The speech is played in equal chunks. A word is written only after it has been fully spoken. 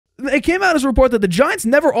it came out as a report that the Giants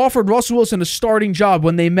never offered Russell Wilson a starting job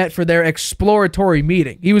when they met for their exploratory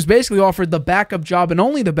meeting. He was basically offered the backup job and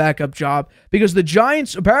only the backup job because the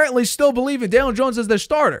Giants apparently still believe in Daniel Jones as their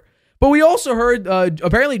starter. But we also heard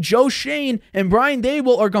apparently Joe Schoen and Brian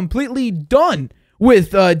Daboll are completely done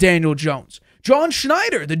with Daniel Jones. John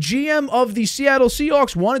Schneider, the GM of the Seattle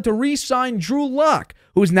Seahawks, wanted to re-sign Drew Lock,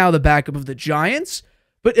 who is now the backup of the Giants.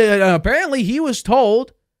 But apparently he was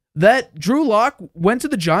told that Drew Lock went to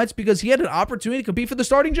the Giants because he had an opportunity to compete for the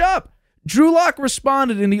starting job. Drew Lock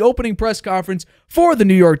responded in the opening press conference for the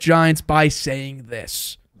New York Giants by saying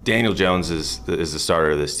this. Daniel Jones is the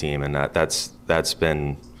starter of this team, and that's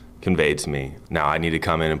been conveyed to me. Now I need to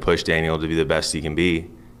come in and push Daniel to be the best he can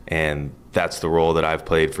be, and that's the role that I've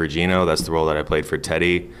played for Geno. That's the role that I played for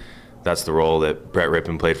Teddy. That's the role that Brett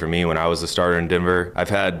Rippon played for me when I was the starter in Denver. I've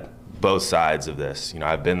had both sides of this.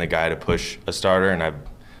 I've been the guy to push a starter, and I've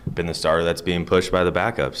been the starter that's being pushed by the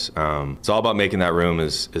backups. It's all about making that room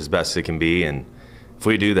as best it can be, and if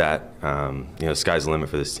we do that, sky's the limit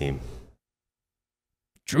for this team.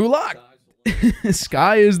 Drew Lock.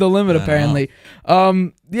 Sky is the limit, apparently.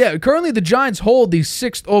 Currently the Giants hold the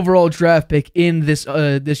 6th overall draft pick in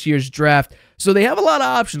this year's draft, so they have a lot of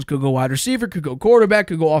options. Could go wide receiver, could go quarterback,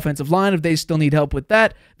 could go offensive line if they still need help with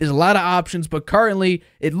that. There's a lot of options, but currently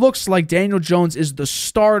it looks like Daniel Jones is the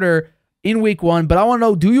starter in week 1, but I want to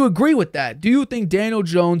know, do you agree with that? Do you think Daniel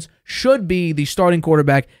Jones should be the starting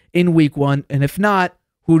quarterback in week 1? And if not,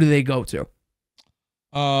 who do they go to?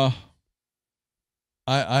 I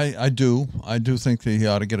do. I do think that he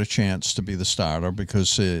ought to get a chance to be the starter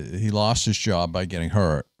because he lost his job by getting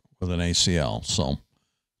hurt with an ACL. So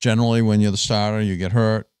generally when you're the starter, you get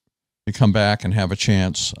hurt, you come back and have a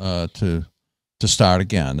chance to start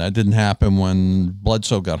again. That didn't happen when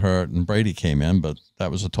Bledsoe got hurt and Brady came in, but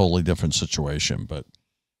that was a totally different situation. But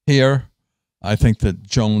here, I think that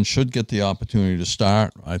Jones should get the opportunity to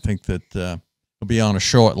start. I think that he'll be on a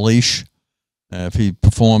short leash. If he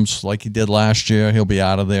performs like he did last year, he'll be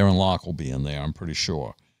out of there and Locke will be in there, I'm pretty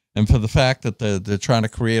sure. And for the fact that they're trying to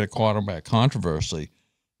create a quarterback controversy,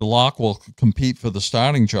 the Locke will compete for the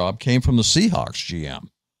starting job came from the Seahawks GM.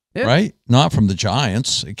 Yeah. Right? Not from the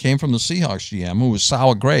Giants. It came from the Seahawks GM, who was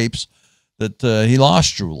sour grapes that he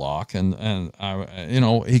lost Drew Lock. And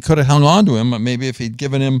he could have hung on to him maybe if he'd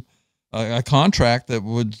given him a contract that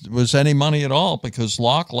was any money at all, because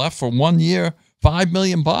Lock left for 1 year, $5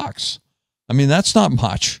 million. I mean, that's not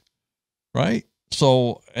much, right?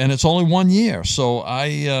 So, and it's only 1 year. So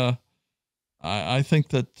I think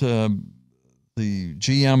that the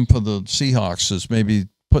GM for the Seahawks is maybe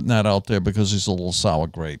putting that out there because he's a little sour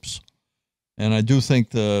grapes. And I do think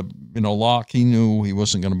Locke, he knew he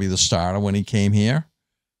wasn't going to be the starter when he came here.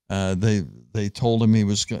 They told him he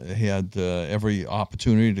had every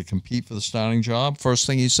opportunity to compete for the starting job. First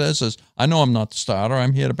thing he says is, I know I'm not the starter.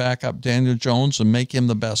 I'm here to back up Daniel Jones and make him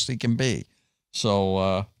the best he can be.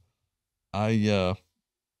 So I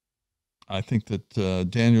think that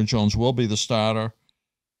Daniel Jones will be the starter.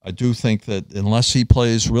 I do think that unless he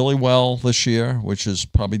plays really well this year, which is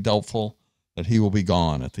probably doubtful, that he will be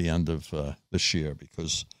gone at the end of this year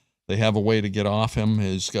because they have a way to get off him.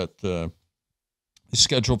 He's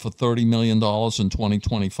scheduled for $30 million in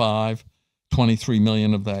 2025, $23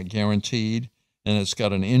 million of that guaranteed, and it's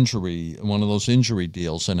got an injury, one of those injury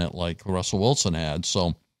deals in it like Russell Wilson had.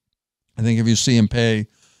 So I think if you see him pay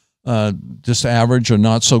just average or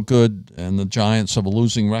not so good, and the Giants have a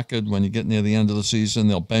losing record, when you get near the end of the season,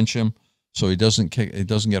 they'll bench him so he doesn't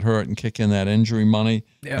get hurt and kick in that injury money.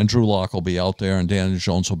 Yeah. And Drew Lock will be out there, and Daniel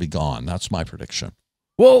Jones will be gone. That's my prediction.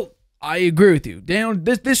 Well, I agree with you.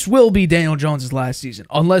 This will be Daniel Jones' last season,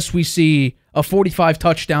 unless we see a 45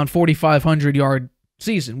 touchdown, 4,500-yard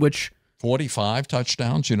season, which 45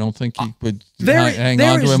 touchdowns? You don't think he would hang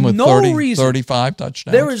on to him with 35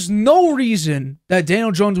 touchdowns? There is no reason that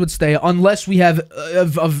Daniel Jones would stay unless we have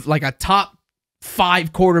like a top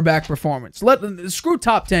 5 quarterback performance. Screw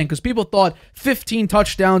top 10, because people thought 15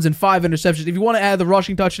 touchdowns and 5 interceptions. If you want to add the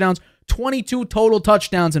rushing touchdowns, 22 total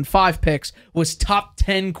touchdowns and 5 picks was top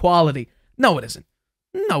 10 quality. No, it isn't.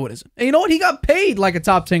 No, it isn't. And you know what? He got paid like a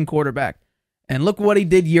top 10 quarterback. And look what he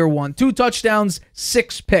did year 1. 2 touchdowns,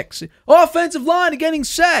 6 picks. Offensive line getting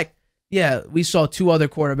sacked. Yeah, we saw 2 other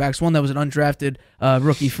quarterbacks, one that was an undrafted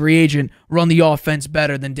rookie free agent, run the offense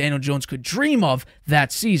better than Daniel Jones could dream of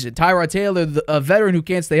that season. Tyrod Taylor, a veteran who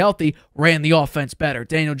can't stay healthy, ran the offense better.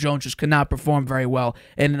 Daniel Jones just could not perform very well,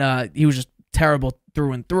 and he was just terrible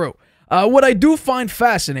through and through. What I do find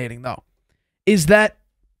fascinating, though, is that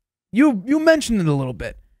you mentioned it a little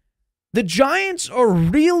bit. The Giants are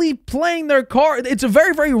really playing their card. It's a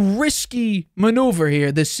very, very risky maneuver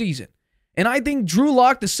here this season. And I think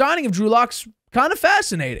the signing of Drew Lock's kind of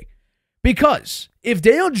fascinating. Because if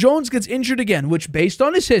Daniel Jones gets injured again, which based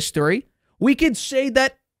on his history, we could say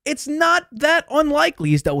that it's not that unlikely.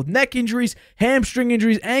 He's dealt with neck injuries, hamstring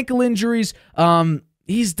injuries, ankle injuries.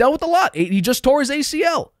 He's dealt with a lot. He just tore his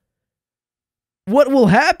ACL. What will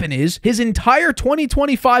happen is his entire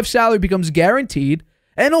 2025 salary becomes guaranteed,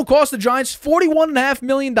 and it'll cost the Giants $41.5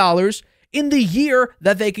 million in the year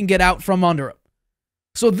that they can get out from under him.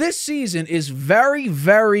 So this season is very,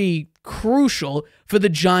 very crucial for the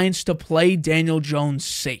Giants to play Daniel Jones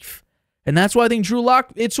safe. And that's why I think Drew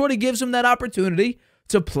Lock, it sort of gives him that opportunity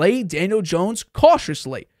to play Daniel Jones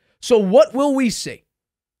cautiously. So what will we see?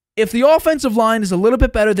 If the offensive line is a little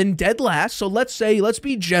bit better than dead last, so let's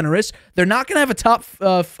be generous, they're not going to have a top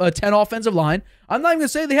 10 offensive line. I'm not even going to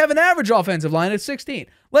say they have an average offensive line at 16.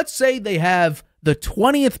 Let's say they have the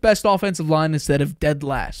 20th best offensive line instead of dead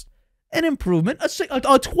last. An improvement, a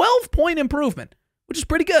 12-point improvement, which is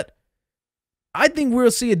pretty good. I think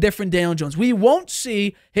we'll see a different Daniel Jones. We won't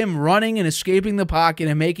see him running and escaping the pocket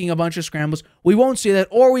and making a bunch of scrambles. We won't see that,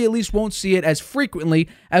 or we at least won't see it as frequently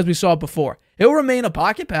as we saw it before. He'll remain a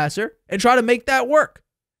pocket passer and try to make that work.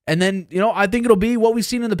 And then, I think it'll be what we've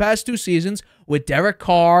seen in the past 2 seasons with Derek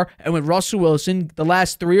Carr and with Russell Wilson the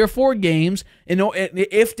last 3 or 4 games.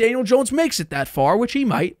 If Daniel Jones makes it that far, which he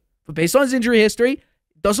might, but based on his injury history,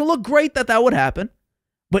 doesn't look great that would happen.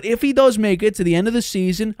 But if he does make it to the end of the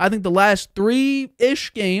season, I think the last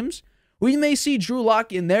 3-ish games, we may see Drew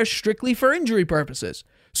Lock in there strictly for injury purposes.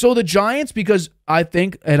 So the Giants, because I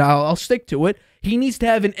think, and I'll stick to it, he needs to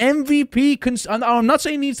have an MVP. I'm not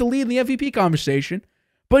saying he needs to lead in the MVP conversation,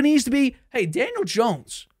 but it needs to be, hey, Daniel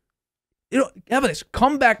Jones, how about this?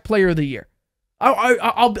 Comeback player of the year.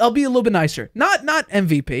 I'll be a little bit nicer. Not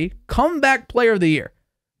MVP, comeback player of the year.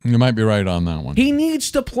 You might be right on that one. He needs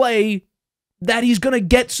to play that he's going to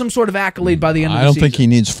get some sort of accolade by the end of the season. I don't think he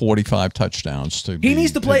needs 45 touchdowns to. He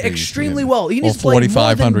needs to play extremely well. He needs to play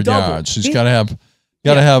 4,500 yards. He's got to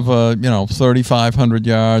have 3,500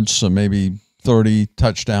 yards, maybe 30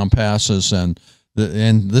 touchdown passes, and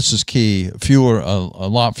this is key. A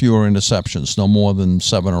lot fewer interceptions, no more than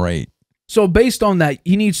 7 or 8. So based on that,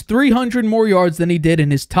 he needs 300 more yards than he did in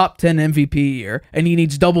his top 10 MVP year, and he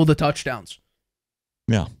needs double the touchdowns.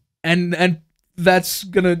 Yeah, and that's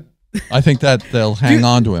gonna. I think that they'll hang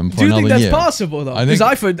on to him for another year. Do you think that's possible though? Because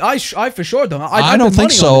I for sure don't. I don't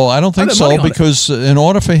think so. I don't think so because in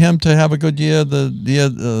order for him to have a good year,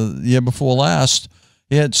 the year before last,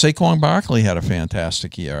 Saquon Barkley had a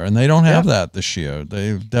fantastic year, and they don't have that this year. They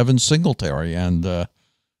have Devin Singletary, and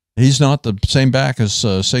he's not the same back as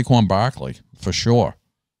Saquon Barkley for sure.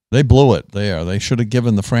 They blew it there. They should have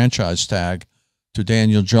given the franchise tag to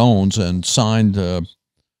Daniel Jones and signed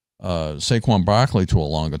Saquon Barkley to a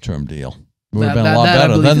longer-term deal. It would have been a lot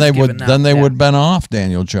better. Then they would have been off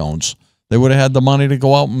Daniel Jones. They would have had the money to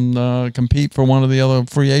go out and compete for one of the other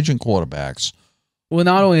free agent quarterbacks. Well,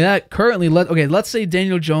 not only that, currently, let's say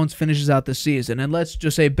Daniel Jones finishes out the season, and let's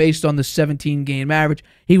just say based on the 17-game average,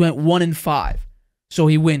 he went 1-5. So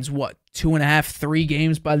he wins, 2.5, 3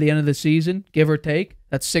 games by the end of the season, give or take?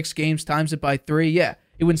 That's 6 games times it by 3. Yeah,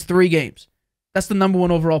 he wins 3 games. That's the number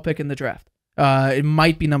 1 overall pick in the draft. It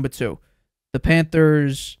might be number 2. The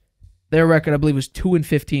Panthers, their record, I believe, was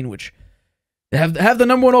 2-15, which they have the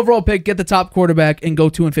number 1 overall pick, get the top quarterback, and go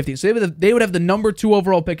 2-15. So they would have the number 2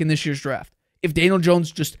 overall pick in this year's draft if Daniel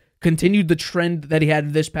Jones just continued the trend that he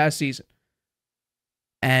had this past season.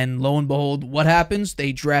 And lo and behold, what happens?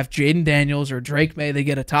 They draft Jaden Daniels or Drake May. They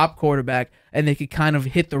get a top quarterback, and they could kind of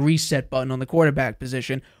hit the reset button on the quarterback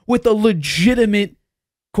position with a legitimate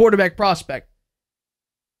quarterback prospect.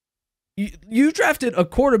 You drafted a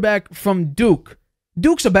quarterback from Duke.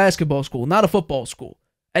 Duke's a basketball school, not a football school,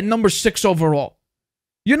 at number 6 overall.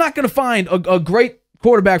 You're not going to find a great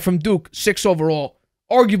quarterback from Duke 6 overall,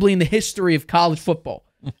 arguably in the history of college football.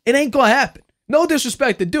 It ain't going to happen. No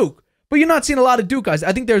disrespect to Duke, but you're not seeing a lot of Duke guys.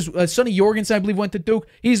 I think there's Sonny Jorgensen, I believe, went to Duke.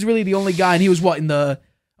 He's really the only guy, and he was in the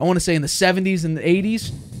 70s and the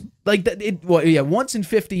 80s? Like, once in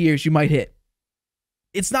 50 years you might hit.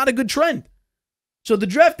 It's not a good trend. So to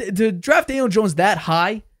draft Daniel Jones that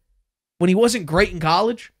high when he wasn't great in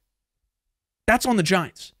college, that's on the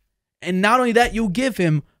Giants. And not only that, you'll give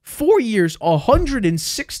him 4 years,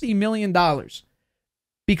 $160 million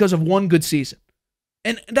because of 1 good season.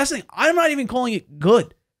 And that's the thing. I'm not even calling it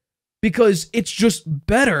good because it's just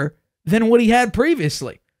better than what he had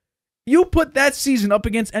previously. You put that season up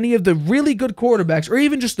against any of the really good quarterbacks or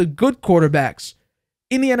even just the good quarterbacks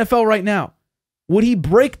in the NFL right now. Would he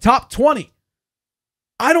break top 20?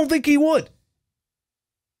 I don't think he would.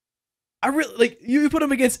 I really you put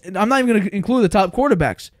him against. I'm not even going to include the top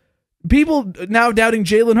quarterbacks. People now doubting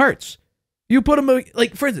Jalen Hurts. You put him,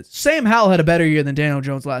 like, for instance, Sam Howell had a better year than Daniel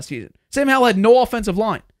Jones last season. Sam Howell had no offensive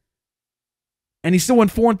line. And he still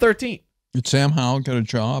went 4-13. Did Sam Howell get a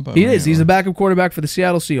job? He is. He's the backup quarterback for the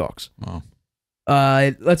Seattle Seahawks. Oh.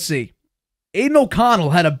 Let's see. Aiden O'Connell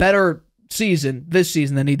had a better season this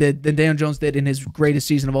season than Daniel Jones did in his greatest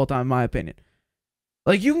season of all time, in my opinion.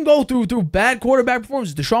 Like, you can go through bad quarterback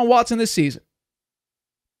performances. Deshaun Watson this season.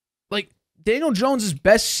 Like, Daniel Jones'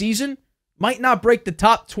 best season might not break the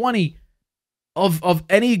top 20 of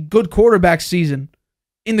any good quarterback season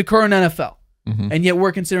in the current NFL. Mm-hmm. And yet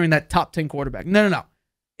we're considering that top 10 quarterback. No.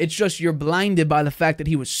 It's just you're blinded by the fact that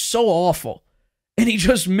he was so awful. And he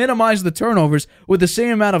just minimized the turnovers with the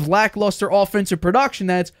same amount of lackluster offensive production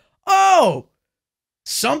that's,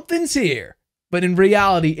 something's here. But in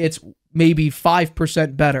reality, it's maybe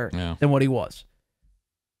 5% better than what he was.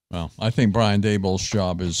 Well, I think Brian Daboll's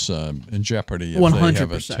job is in jeopardy if 100%. they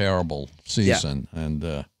have a terrible season. Yeah. And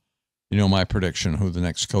you know my prediction who the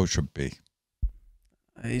next coach would be.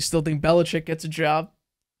 You still think Belichick gets a job?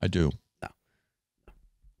 I do. No.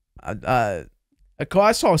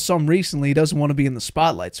 I saw some recently. He doesn't want to be in the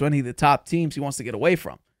spotlight, so any of the top teams he wants to get away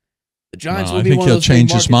from. The Giants will be one of those. I think he'll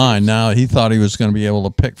change his mind now. He thought he was going to be able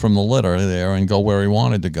to pick from the litter there and go where he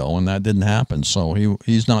wanted to go, and that didn't happen. So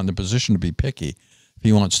he's not in a position to be picky. If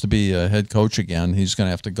he wants to be a head coach again, he's going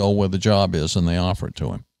to have to go where the job is, and they offer it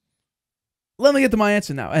to him. Let me get to my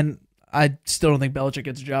answer now, and I still don't think Belichick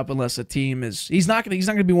gets a job unless a team is. He's not going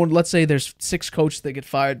to be one. Let's say there's 6 coaches that get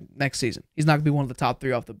fired next season. He's not going to be one of the top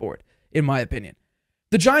 3 off the board, in my opinion.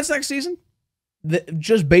 The Giants next season,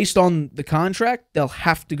 just based on the contract, they'll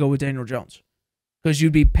have to go with Daniel Jones because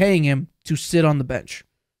you'd be paying him to sit on the bench.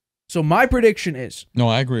 So my prediction is... No,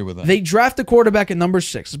 I agree with that. They draft a quarterback at number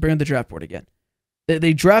 6. Let's bring up the draft board again.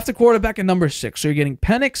 They draft a quarterback at number 6. So you're getting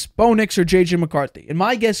Penix, Bo Nix, or J.J. McCarthy. And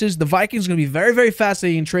my guess is the Vikings are going to be very, very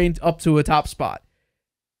fascinating and trained up to a top spot.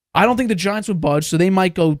 I don't think the Giants would budge, so they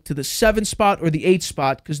might go to the 7th spot or the 8th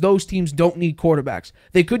spot because those teams don't need quarterbacks.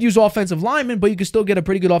 They could use offensive linemen, but you can still get a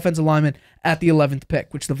pretty good offensive lineman at the 11th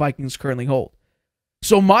pick, which the Vikings currently hold.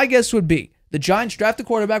 So my guess would be the Giants draft a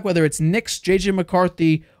quarterback, whether it's Nix, J.J.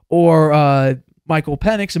 McCarthy, or Michael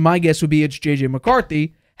Penix, and my guess would be it's J.J.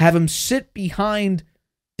 McCarthy, have him sit behind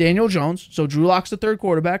Daniel Jones, so Drew Lock's the 3rd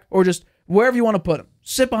quarterback, or just wherever you want to put him.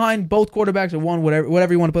 Sit behind both quarterbacks or one,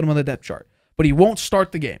 whatever you want to put him on the depth chart. But he won't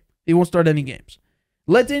start the game. He won't start any games.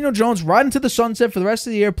 Let Daniel Jones ride into the sunset for the rest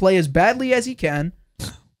of the year, play as badly as he can,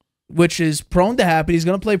 which is prone to happen. He's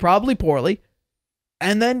going to play probably poorly.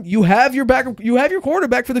 And then you have your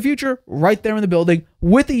quarterback for the future right there in the building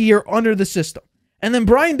with a year under the system. And then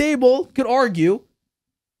Brian Daboll could argue,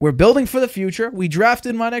 we're building for the future. We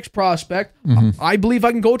drafted my next prospect. Mm-hmm. I believe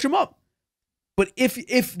I can coach him up. But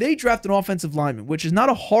if they draft an offensive lineman, which is not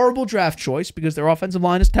a horrible draft choice because their offensive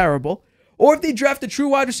line is terrible, or if they draft a true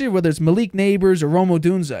wide receiver, whether it's Malik Neighbors or Rome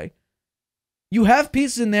Odunze, you have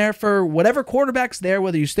pieces in there for whatever quarterback's there,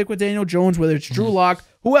 whether you stick with Daniel Jones, whether it's Drew Lock,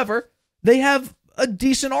 whoever, they have a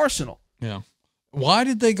decent arsenal. Yeah. Why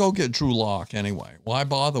did they go get Drew Lock anyway? Why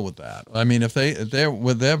bother with that? I mean, if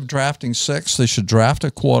they're drafting 6, they should draft a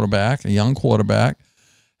quarterback, a young quarterback,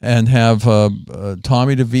 and have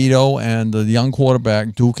Tommy DeVito and the young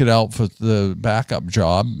quarterback duke it out for the backup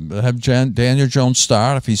job. Have Daniel Jones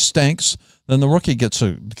start. If he stinks, then the rookie gets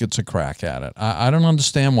a crack at it. I don't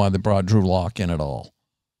understand why they brought Drew Lock in at all.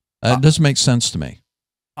 It doesn't make sense to me.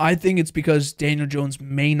 I think it's because Daniel Jones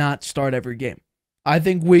may not start every game. I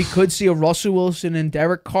think we could see a Russell Wilson and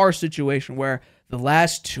Derek Carr situation where the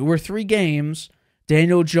last 2 or 3 games,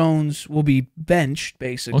 Daniel Jones will be benched,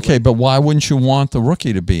 basically. Okay, but why wouldn't you want the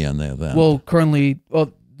rookie to be in there then? Well,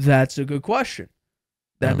 that's a good question.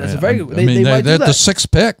 That's a very good. They're the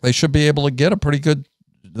 6th pick. They should be able to get a pretty good.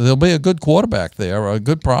 There'll be a good quarterback there, or a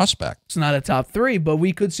good prospect. It's not a top 3, but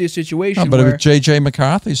we could see a situation. But where if J.J.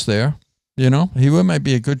 McCarthy's there, he might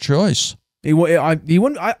be a good choice. He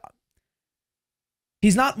wouldn't.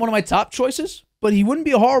 He's not one of my top choices, but he wouldn't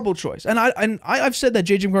be a horrible choice. And I've said that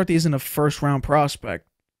J.J. McCarthy isn't a first-round prospect,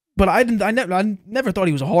 but I never thought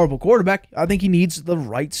he was a horrible quarterback. I think he needs the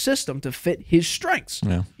right system to fit his strengths.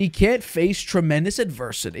 Yeah. He can't face tremendous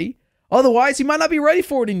adversity. Otherwise, he might not be ready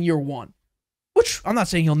for it in year 1, which I'm not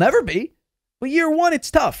saying he'll never be, but year 1, it's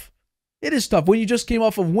tough. It is tough when you just came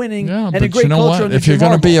off of winning and a great culture. If you're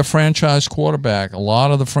going to be a franchise quarterback, a lot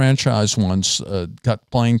of the franchise ones got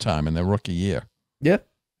playing time in their rookie year. Yeah.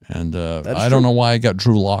 And I don't know why I got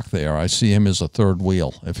Drew Lock there. I see him as a 3rd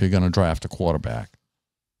wheel if you're going to draft a quarterback.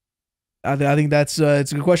 I think that's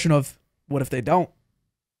it's a good question of what if they don't.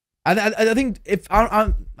 I think if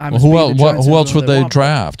I'm who else would they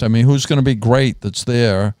draft? I mean, who's going to be great that's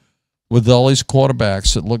there with all these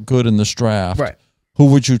quarterbacks that look good in this draft, Right. who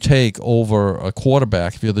would you take over a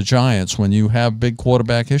quarterback if you're the Giants when you have big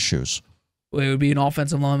quarterback issues? Well, it would be an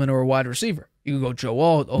offensive lineman or a wide receiver. You could go Joe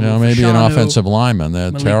Alt, Maybe an offensive lineman.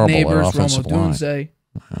 They're Malik terrible Neighbors, at offensive Romo line. Dunze.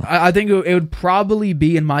 I think it would probably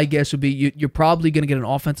be, and my guess would be, you're probably going to get an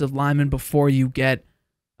offensive lineman before you get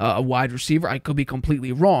a wide receiver. I could be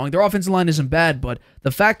completely wrong. Their offensive line isn't bad, but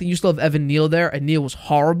the fact that you still have Evan Neal there, and Neal was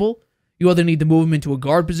horrible, you either need to move him into a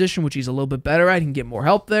guard position, which he's a little bit better at, he can get more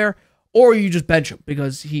help there, or you just bench him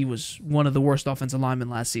because he was one of the worst offensive linemen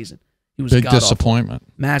last season. He was Big disappointment.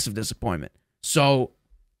 Massive disappointment. So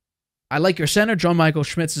I like your center. John Michael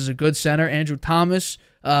Schmitz is a good center. Andrew Thomas,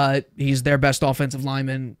 he's their best offensive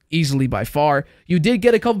lineman easily by far. You did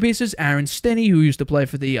get a couple pieces. Aaron Stinney, who used to play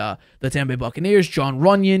for the Tampa Bay Buccaneers. John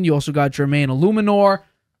Runyon. You also got Jermaine Illuminor.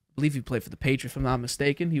 I believe he played for the Patriots, if I'm not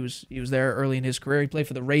mistaken. He was there early in his career. He played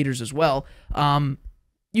for the Raiders as well.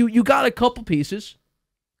 You got a couple pieces.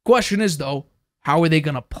 Question is, though, how are they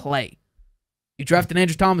going to play? You drafted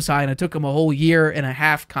Andrew Thomas high, and it took him a whole year and a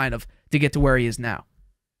half kind of to get to where he is now.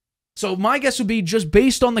 So my guess would be, just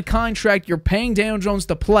based on the contract you're paying Daniel Jones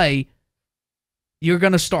to play, you're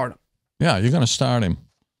going to start him. Yeah, you're going to start him.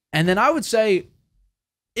 And then I would say,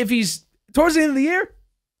 if he's towards the end of the year,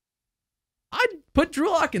 I'd put Drew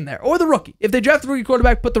Lock in there, or the rookie. If they draft the rookie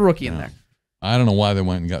quarterback, put the rookie in there. I don't know why they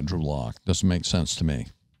went and got Drew Lock. Doesn't make sense to me.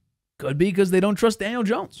 Could be because they don't trust Daniel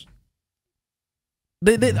Jones.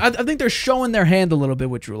 I think they're showing their hand a little bit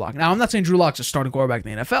with Drew Lock. Now, I'm not saying Drew Lock's a starting quarterback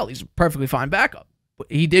in the NFL. He's a perfectly fine backup.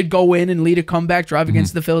 But he did go in and lead a comeback drive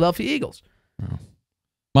against the Philadelphia Eagles.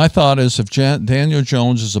 My thought is, if Daniel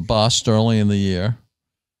Jones is a bust early in the year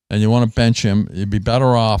and you want to bench him, you'd be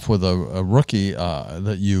better off with a rookie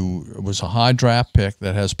that was a high draft pick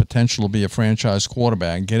that has potential to be a franchise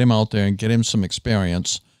quarterback. Get him out there and get him some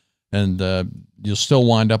experience, and you'll still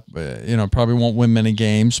wind up, probably won't win many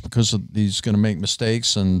games because he's going to make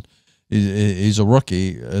mistakes, and he's a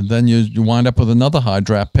rookie. And then you wind up with another high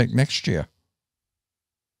draft pick next year.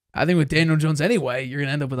 I think with Daniel Jones anyway, you're going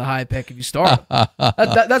to end up with a high pick if you start him.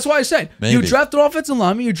 That's why I said, you draft an offensive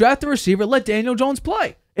lineman, you draft a receiver, let Daniel Jones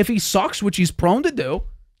play. If he sucks, which he's prone to do,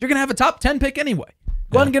 you're going to have a top 10 pick anyway.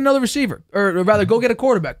 Go ahead and get another receiver, or rather go get a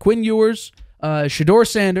quarterback. Quinn Ewers, Shedeur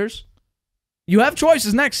Sanders. You have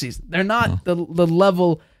choices next season. They're not the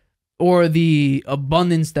level or the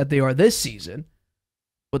abundance that they are this season,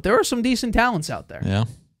 but there are some decent talents out there. Yeah.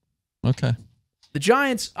 Okay. The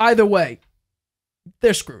Giants, either way,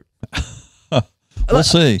 they're screwed. We'll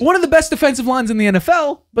see. One of the best defensive lines in the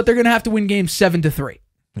NFL, but they're going to have to win games 7-3.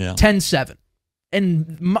 Yeah. 10-7.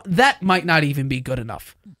 And that might not even be good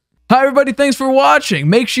enough. Hi, everybody. Thanks for watching.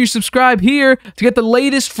 Make sure you subscribe here to get the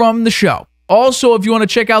latest from the show. Also, if you want to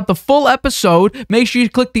check out the full episode, make sure you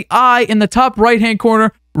click the I in the top right-hand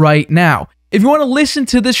corner right now. If you want to listen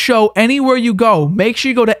to this show anywhere you go, make sure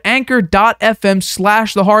you go to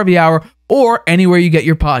anchor.fm/The Harvey Hour or anywhere you get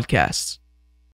your podcasts.